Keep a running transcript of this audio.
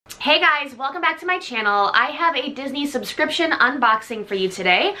Hey guys, welcome back to my channel. I have a Disney subscription unboxing for you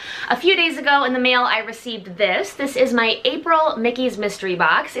today. A few days ago in the mail I received this. This is my April Mickey's Mystery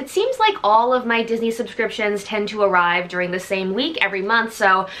Box. It seems like all of my Disney subscriptions tend to arrive during the same week every month,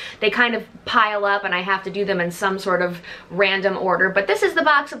 so they kind of pile up and I have to do them in some sort of random order. But this is the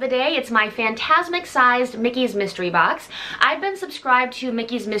box of the day. It's my Fantasmic sized Mickey's Mystery Box. I've been subscribed to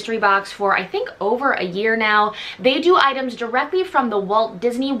Mickey's Mystery Box for I think over a year now. They do items directly from the Walt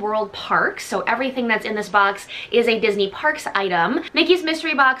Disney World Parks, so everything that's in this box is a Disney Parks item. Mickey's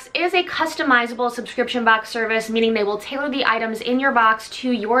Mystery Box is a customizable subscription box service, meaning they will tailor the items in your box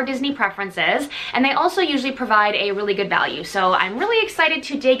to your Disney preferences, and they also usually provide a really good value. So I'm really excited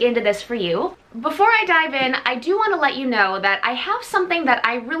to dig into this for you. Before I dive in, I do want to let you know that I have something that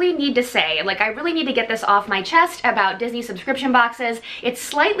I really need to say. Like, I really need to get this off my chest about Disney subscription boxes. It's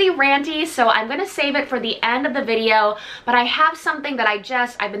slightly ranty, so I'm going to save it for the end of the video, but I have something that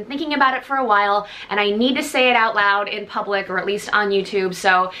I've been thinking about it for a while, and I need to say it out loud in public, or at least on YouTube.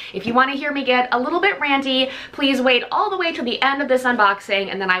 So if you want to hear me get a little bit ranty, please wait all the way to the end of this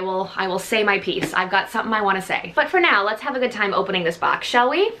unboxing, and then I will say my piece. I've got something I want to say. But for now, let's have a good time opening this box, shall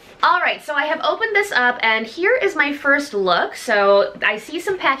we? Alright, so I have opened this up and here is my first look. So I see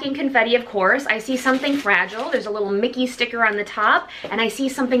some packing confetti, of course. I see something fragile. There's a little Mickey sticker on the top, and I see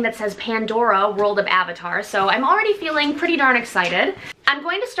something that says Pandora World of Avatar. So I'm already feeling pretty darn excited. I'm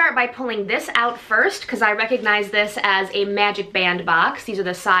going to start by pulling this out first because I recognize this as a Magic Band box. These are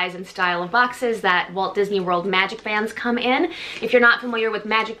the size and style of boxes that Walt Disney World Magic Bands come in. If you're not familiar with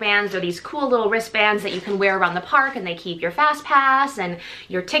Magic Bands, they're these cool little wristbands that you can wear around the park, and they keep your Fast Pass and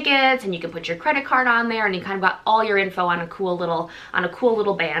your tickets, and you can put your credit card on there, and you kind of got all your info on a cool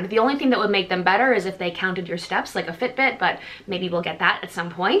little band. The only thing that would make them better is if they counted your steps like a Fitbit, but maybe we'll get that at some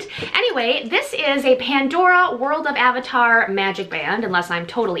point. Anyway, this is a Pandora World of Avatar Magic Band, unless I'm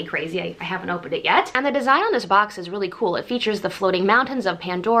totally crazy. I haven't opened it yet. And the design on this box is really cool. It features the floating mountains of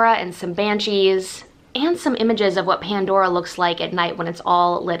Pandora and some banshees, and some images of what Pandora looks like at night when it's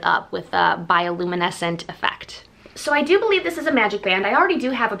all lit up with a bioluminescent effect. So I do believe this is a Magic Band. I already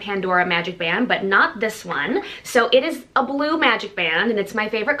do have a Pandora Magic Band, but not this one. So it is a blue Magic Band, and it's my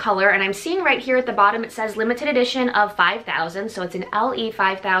favorite color, and I'm seeing right here at the bottom it says limited edition of 5,000, so it's an LE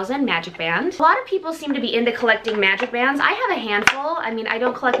 5000 Magic Band. A lot of people seem to be into collecting Magic Bands. I have a handful. I mean, I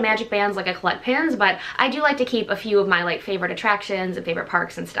don't collect Magic Bands like I collect pins, but I do like to keep a few of my favorite attractions and favorite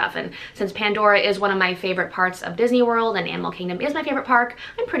parks and stuff, and since Pandora is one of my favorite parts of Disney World and Animal Kingdom is my favorite park,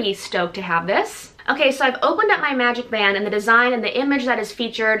 I'm pretty stoked to have this. Okay, so I've opened up my Magic Band, and the design and the image that is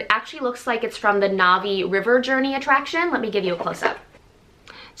featured actually looks like it's from the Navi River Journey attraction. Let me give you a close-up.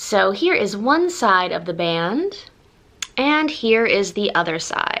 So here is one side of the band, and here is the other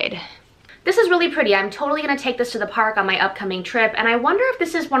side. This is really pretty. I'm totally going to take this to the park on my upcoming trip, and I wonder if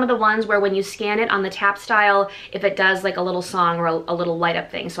this is one of the ones where when you scan it on the tap style, if it does like a little song or a little light up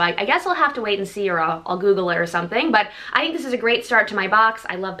thing. So I guess I'll have to wait and see, or I'll Google it or something, but I think this is a great start to my box.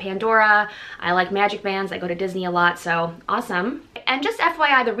 I love Pandora. I like Magic Bands. I go to Disney a lot, so awesome. And just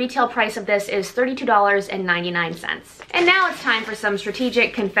FYI, the retail price of this is $32.99. And now it's time for some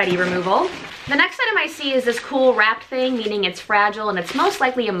strategic confetti removal. The next item I see is this cool wrapped thing, meaning it's fragile and it's most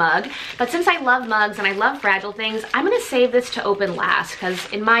likely a mug. But since I love mugs and I love fragile things, I'm gonna save this to open last, because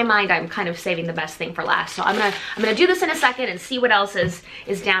in my mind I'm kind of saving the best thing for last. So I'm gonna do this in a second and see what else is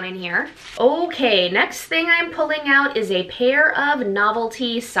down in here. Okay, next thing I'm pulling out is a pair of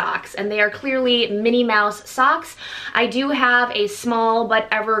novelty socks, and they are clearly Minnie Mouse socks. I do have a small but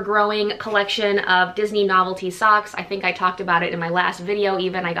ever-growing collection of Disney novelty socks. I think I talked about it in my last video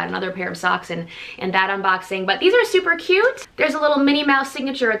even. I got another pair of socks in that unboxing, but these are super cute. There's a little Minnie Mouse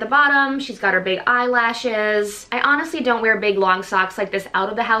signature at the bottom. She's got her big eyelashes. I honestly don't wear big long socks like this out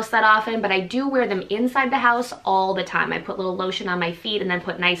of the house that often, but I do wear them inside the house all the time. I put little lotion on my feet and then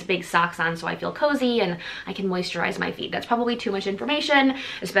put nice big socks on so I feel cozy and I can moisturize my feet. That's probably too much information,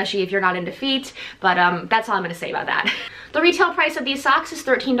 especially if you're not into feet, but that's all I'm gonna say about that. The retail price of these socks is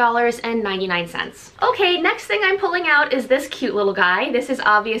 $13.99. Okay, next thing I'm pulling out is this cute little guy. This is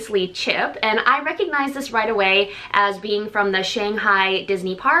obviously Chip, and I recognize this right away as being from the Shanghai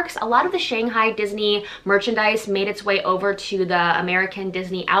Disney parks. A lot of the Shanghai Disney merchandise made its way over to the American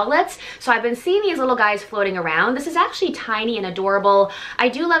Disney outlets, so I've been seeing these little guys floating around. This is actually tiny and adorable. I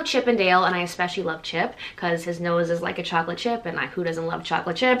do love Chip and Dale, and I especially love Chip because his nose is like a chocolate chip, and who doesn't love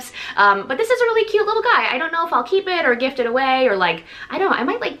chocolate chips? But this is a really cute little guy. I don't know if I'll keep it or gift it away, or I don't know, I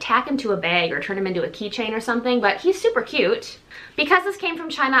might tack him to a bag or turn him into a keychain or something, but he's super cute. Because this came from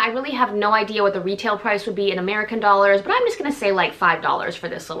China, I really have no idea what the retail price would be in American dollars, but I'm just gonna say like $5 for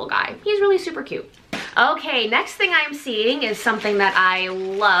this little guy. He's really super cute. Okay, next thing I'm seeing is something that I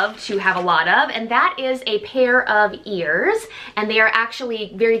love to have a lot of, and that is a pair of ears. And they are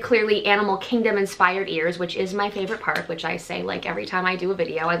actually very clearly Animal Kingdom inspired ears, which is my favorite park, which I say like every time I do a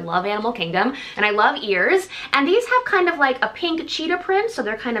video. I love Animal Kingdom and I love ears. And these have kind of like a pink cheetah print, so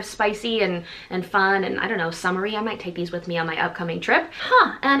they're kind of spicy and fun and I don't know, summery. I might take these with me on my upcoming trip.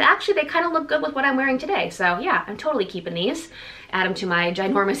 And actually they kind of look good with what I'm wearing today. So yeah, I'm totally keeping these. Add them to my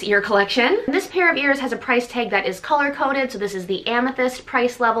ginormous ear collection. This pair of ears has a price tag that is color coded, so this is the amethyst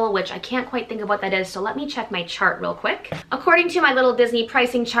price level, which I can't quite think of what that is, so let me check my chart real quick. According to my little Disney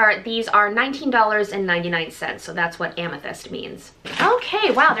pricing chart, these are $19.99, so that's what amethyst means.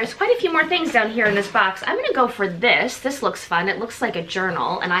 Okay, wow, there's quite a few more things down here in this box. I'm gonna go for this. This looks fun. It looks like a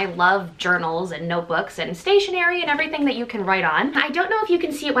journal, and I love journals and notebooks and stationery and everything that you can write on. I don't know if you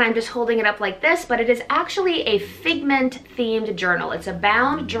can see it when I'm just holding it up like this, but it is actually a Figment-themed journal. It's a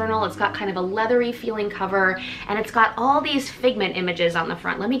bound journal. It's got kind of a leathery feeling cover, and it's got all these Figment images on the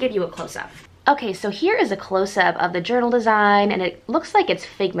front. Let me give you a close-up. Okay, so here is a close-up of the journal design, and it looks like it's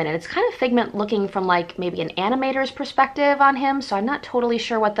Figment, and it's kind of Figment looking from like maybe an animator's perspective on him, so I'm not totally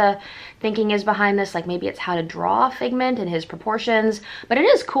sure what the thinking is behind this, like maybe it's how to draw Figment and his proportions, but it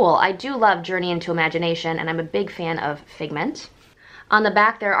is cool. I do love Journey into Imagination, and I'm a big fan of Figment. On the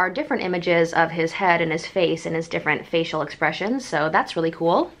back, there are different images of his head and his face and his different facial expressions, so that's really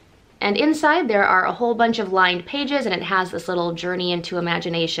cool. And inside, there are a whole bunch of lined pages, and it has this little Journey into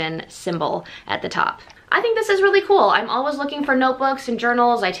Imagination symbol at the top. I think this is really cool. I'm always looking for notebooks and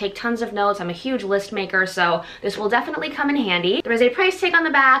journals. I take tons of notes. I'm a huge list maker, so this will definitely come in handy. There is a price tag on the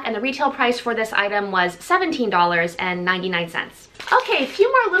back, and the retail price for this item was $17.99. Okay, a few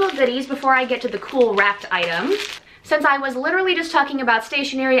more little goodies before I get to the cool wrapped item. Since I was literally just talking about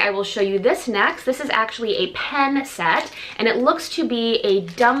stationery, I will show you this next. This is actually a pen set, and it looks to be a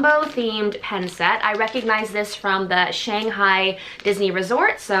Dumbo-themed pen set. I recognize this from the Shanghai Disney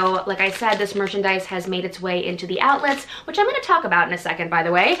Resort, so like I said, this merchandise has made its way into the outlets, which I'm going to talk about in a second, by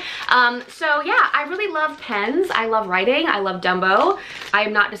the way. So yeah, I really love pens. I love writing. I love Dumbo. I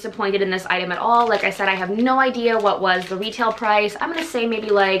am not disappointed in this item at all. Like I said, I have no idea what was the retail price. I'm going to say maybe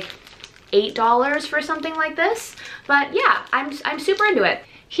like $8 for something like this, but yeah, I'm super into it.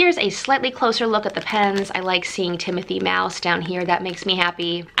 Here's a slightly closer look at the pens. I like seeing Timothy Mouse down here. That makes me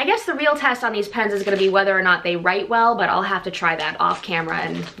happy. I guess the real test on these pens is going to be whether or not they write well, but I'll have to try that off camera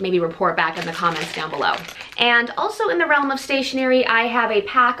and maybe report back in the comments down below. And also in the realm of stationery, I have a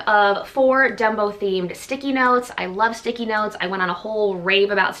pack of 4 Dumbo-themed sticky notes. I love sticky notes. I went on a whole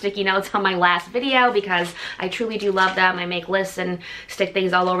rave about sticky notes on my last video because I truly do love them. I make lists and stick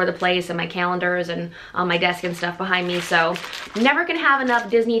things all over the place in my calendars and on my desk and stuff behind me, so never can have enough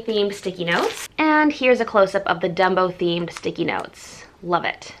Disney-themed sticky notes. And here's a close-up of the Dumbo-themed sticky notes. Love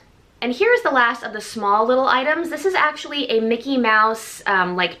it. And here's the last of the small little items. This is actually a Mickey Mouse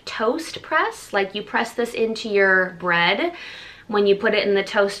like toast press. Like you press this into your bread when you put it in the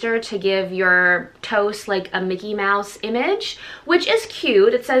toaster to give your toast like a Mickey Mouse image, which is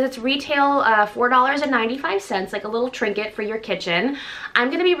cute. It says it's retail $4.95, like a little trinket for your kitchen.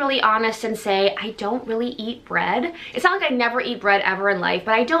 I'm gonna be really honest and say I don't really eat bread. It's not like I never eat bread ever in life,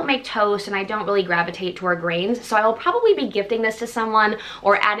 but I don't make toast and I don't really gravitate toward grains, so I will probably be gifting this to someone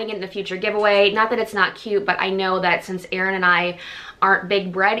or adding it in a future giveaway. Not that it's not cute, but I know that since Aaron and I aren't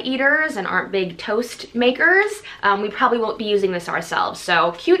big bread eaters and aren't big toast makers, we probably won't be using this ourselves.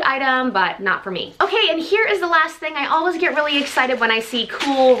 So cute item, but not for me. Okay, and here is the last thing. I always get really excited when I see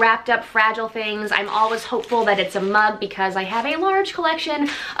cool, wrapped up, fragile things. I'm always hopeful that it's a mug because I have a large collection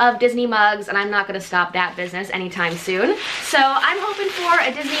of Disney mugs and I'm not gonna stop that business anytime soon. So I'm hoping for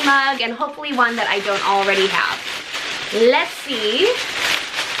a Disney mug and hopefully one that I don't already have. Let's see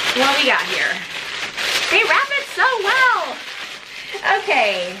what we got here. They wrap it so well.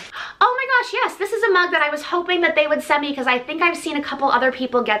 Okay. Oh my gosh, yes, this is a mug that I was hoping that they would send me because I think I've seen a couple other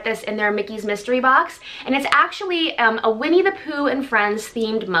people get this in their Mickey's Mystery Box, and it's actually a Winnie the Pooh and Friends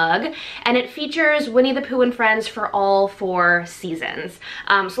themed mug, and it features Winnie the Pooh and Friends for all 4 seasons.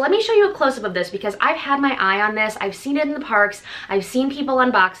 So let me show you a close-up of this because I've had my eye on this. I've seen it in the parks, I've seen people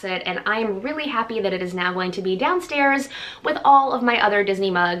unbox it, and I am really happy that it is now going to be downstairs with all of my other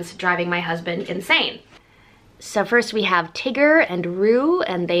Disney mugs driving my husband insane. So first we have Tigger and Roo,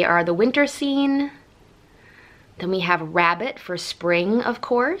 and they are the winter scene. Then we have Rabbit for spring, of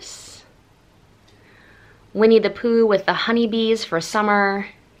course. Winnie the Pooh with the honeybees for summer.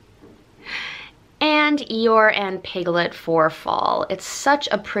 And Eeyore and Piglet for fall. It's such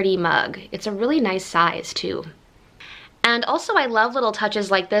a pretty mug. It's a really nice size too. And also I love little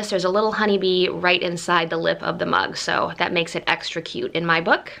touches like this. There's a little honeybee right inside the lip of the mug, so that makes it extra cute in my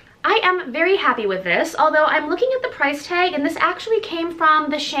book. I am very happy with this, although I'm looking at the price tag and this actually came from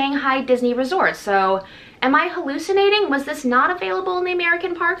the Shanghai Disney Resort. So am I hallucinating? Was this not available in the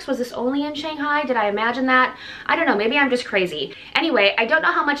American parks? Was this only in Shanghai? Did I imagine that? I don't know, maybe I'm just crazy. Anyway, I don't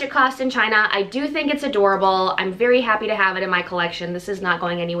know how much it cost in China. I do think it's adorable. I'm very happy to have it in my collection. This is not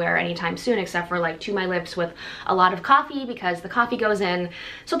going anywhere anytime soon, except for like to my lips with a lot of coffee, because the coffee goes in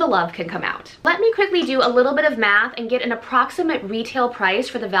so the love can come out. Let me quickly do a little bit of math and get an approximate retail price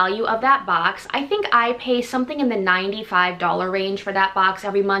for the value of that box. I think I pay something in the $95 range for that box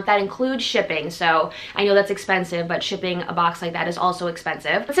every month. That includes shipping, so I know that's expensive, but shipping a box like that is also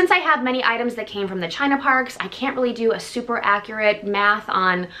expensive. But since I have many items that came from the China parks, I can't really do a super accurate math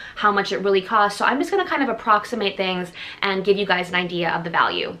on how much it really costs, so I'm just gonna kind of approximate things and give you guys an idea of the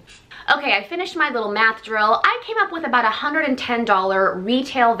value. Okay, I finished my little math drill. I came up with about $110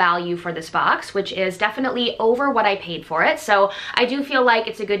 retail value for this box, which is definitely over what I paid for it. So I do feel like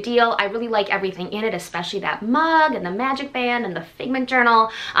it's a good deal. I really like everything in it, especially that mug and the magic band and the Figment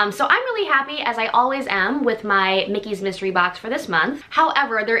journal. So I'm really happy, as I always am, with my Mickey's Mystery Box for this month.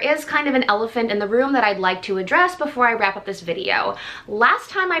 However, there is kind of an elephant in the room that I'd like to address before I wrap up this video.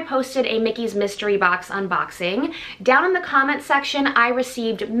 Last time I posted a Mickey's Mystery Box unboxing, down in the comment section, I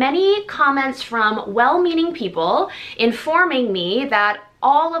received many comments from well-meaning people informing me that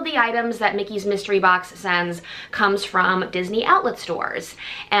all of the items that Mickey's Mystery Box sends comes from Disney outlet stores.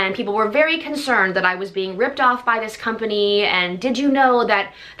 And people were very concerned that I was being ripped off by this company, and did you know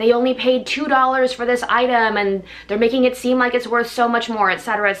that they only paid $2 for this item and they're making it seem like it's worth so much more,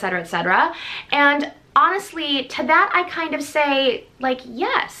 etc., etc., etc. And honestly, to that I kind of say, like,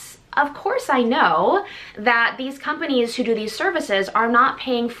 yes. Of course I know that these companies who do these services are not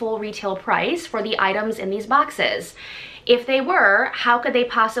paying full retail price for the items in these boxes. If they were, how could they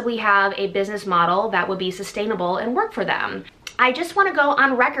possibly have a business model that would be sustainable and work for them? I just want to go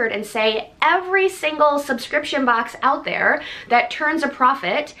on record and say every single subscription box out there that turns a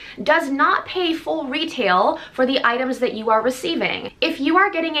profit does not pay full retail for the items that you are receiving. If you are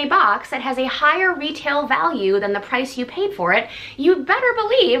getting a box that has a higher retail value than the price you paid for it, you better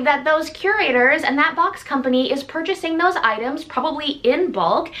believe that those curators and that box company is purchasing those items, probably in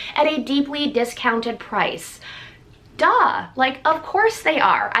bulk, at a deeply discounted price. Duh, like, of course they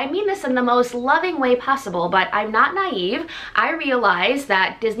are. I mean this in the most loving way possible, but I'm not naive. I realize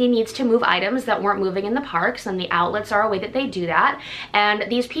that Disney needs to move items that weren't moving in the parks, and the outlets are a way that they do that. And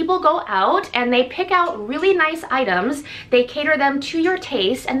these people go out and they pick out really nice items, they cater them to your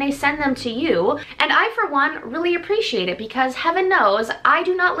taste, and they send them to you. And I, for one, really appreciate it, because heaven knows I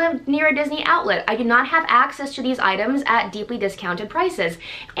do not live near a Disney outlet. I do not have access to these items at deeply discounted prices.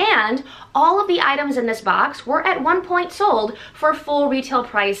 And all of the items in this box were at one point sold for full retail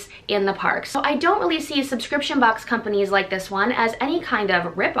price in the parks. So I don't really see subscription box companies like this one as any kind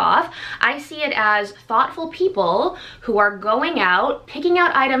of ripoff. I see it as thoughtful people who are going out, picking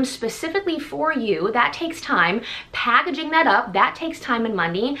out items specifically for you. That takes time. Packaging that up, that takes time and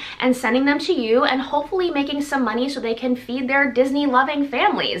money, and sending them to you, and hopefully making some money so they can feed their Disney-loving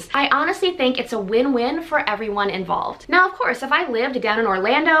families. I honestly think it's a win-win for everyone involved. Now, of course, if I lived down in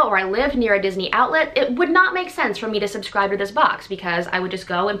Orlando or I lived near a Disney outlet, it would not make sense for me to subscribe to this box, because I would just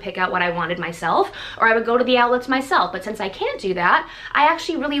go and pick out what I wanted myself, or I would go to the outlets myself. But since I can't do that, I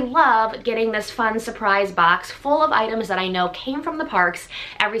actually really love getting this fun surprise box full of items that I know came from the parks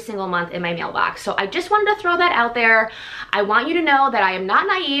every single month in my mailbox. So I just wanted to throw that out there. I want you to know that I am not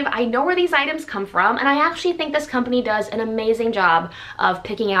naive. I know where these items come from, and I actually think this company does an amazing job of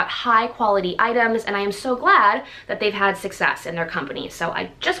picking out high quality items, and I am so glad that they've had success in their company. So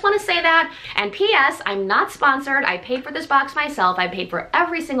I just want to say that. And P.S. I'm not sponsored. I paid for this box myself. I paid for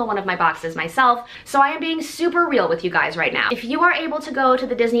every single one of my boxes myself. So I am being super real with you guys right now. If you are able to go to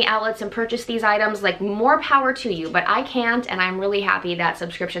the Disney outlets and purchase these items, like, more power to you, but I can't, and I'm really happy that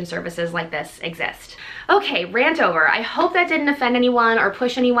subscription services like this exist. Okay, rant over. I hope that didn't offend anyone or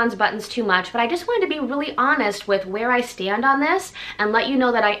push anyone's buttons too much, but I just wanted to be really honest with where I stand on this and let you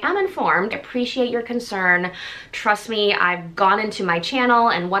know that I am informed. I appreciate your concern. Trust me, I've gone into my channel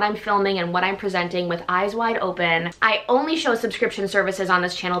and what I'm filming and what I'm presenting with eyes wide open. I only show subscription services on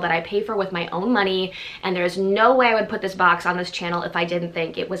this channel that I pay for with my own money, and there's no way I would put this box on this channel if I didn't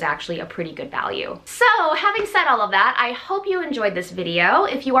think it was actually a pretty good value. So, having said all of that, I hope you enjoyed this video.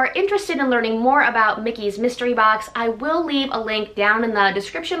 If you are interested in learning more about Mickey's Mystery Box, I will leave a link down in the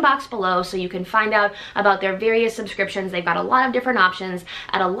description box below so you can find out about their various subscriptions. They've got a lot of different options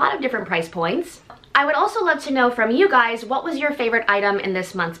at a lot of different price points. I would also love to know from you guys, what was your favorite item in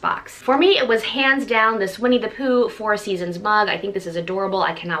this month's box? For me, it was hands down this Winnie the Pooh 4 Seasons mug. I think this is adorable.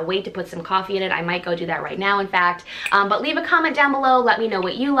 I cannot wait to put some coffee in it. I might go do that right now, in fact. But leave a comment down below. Let me know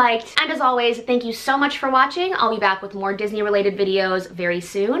what you liked. And as always, thank you so much for watching. I'll be back with more Disney-related videos very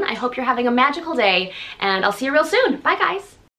soon. I hope you're having a magical day, and I'll see you real soon. Bye, guys.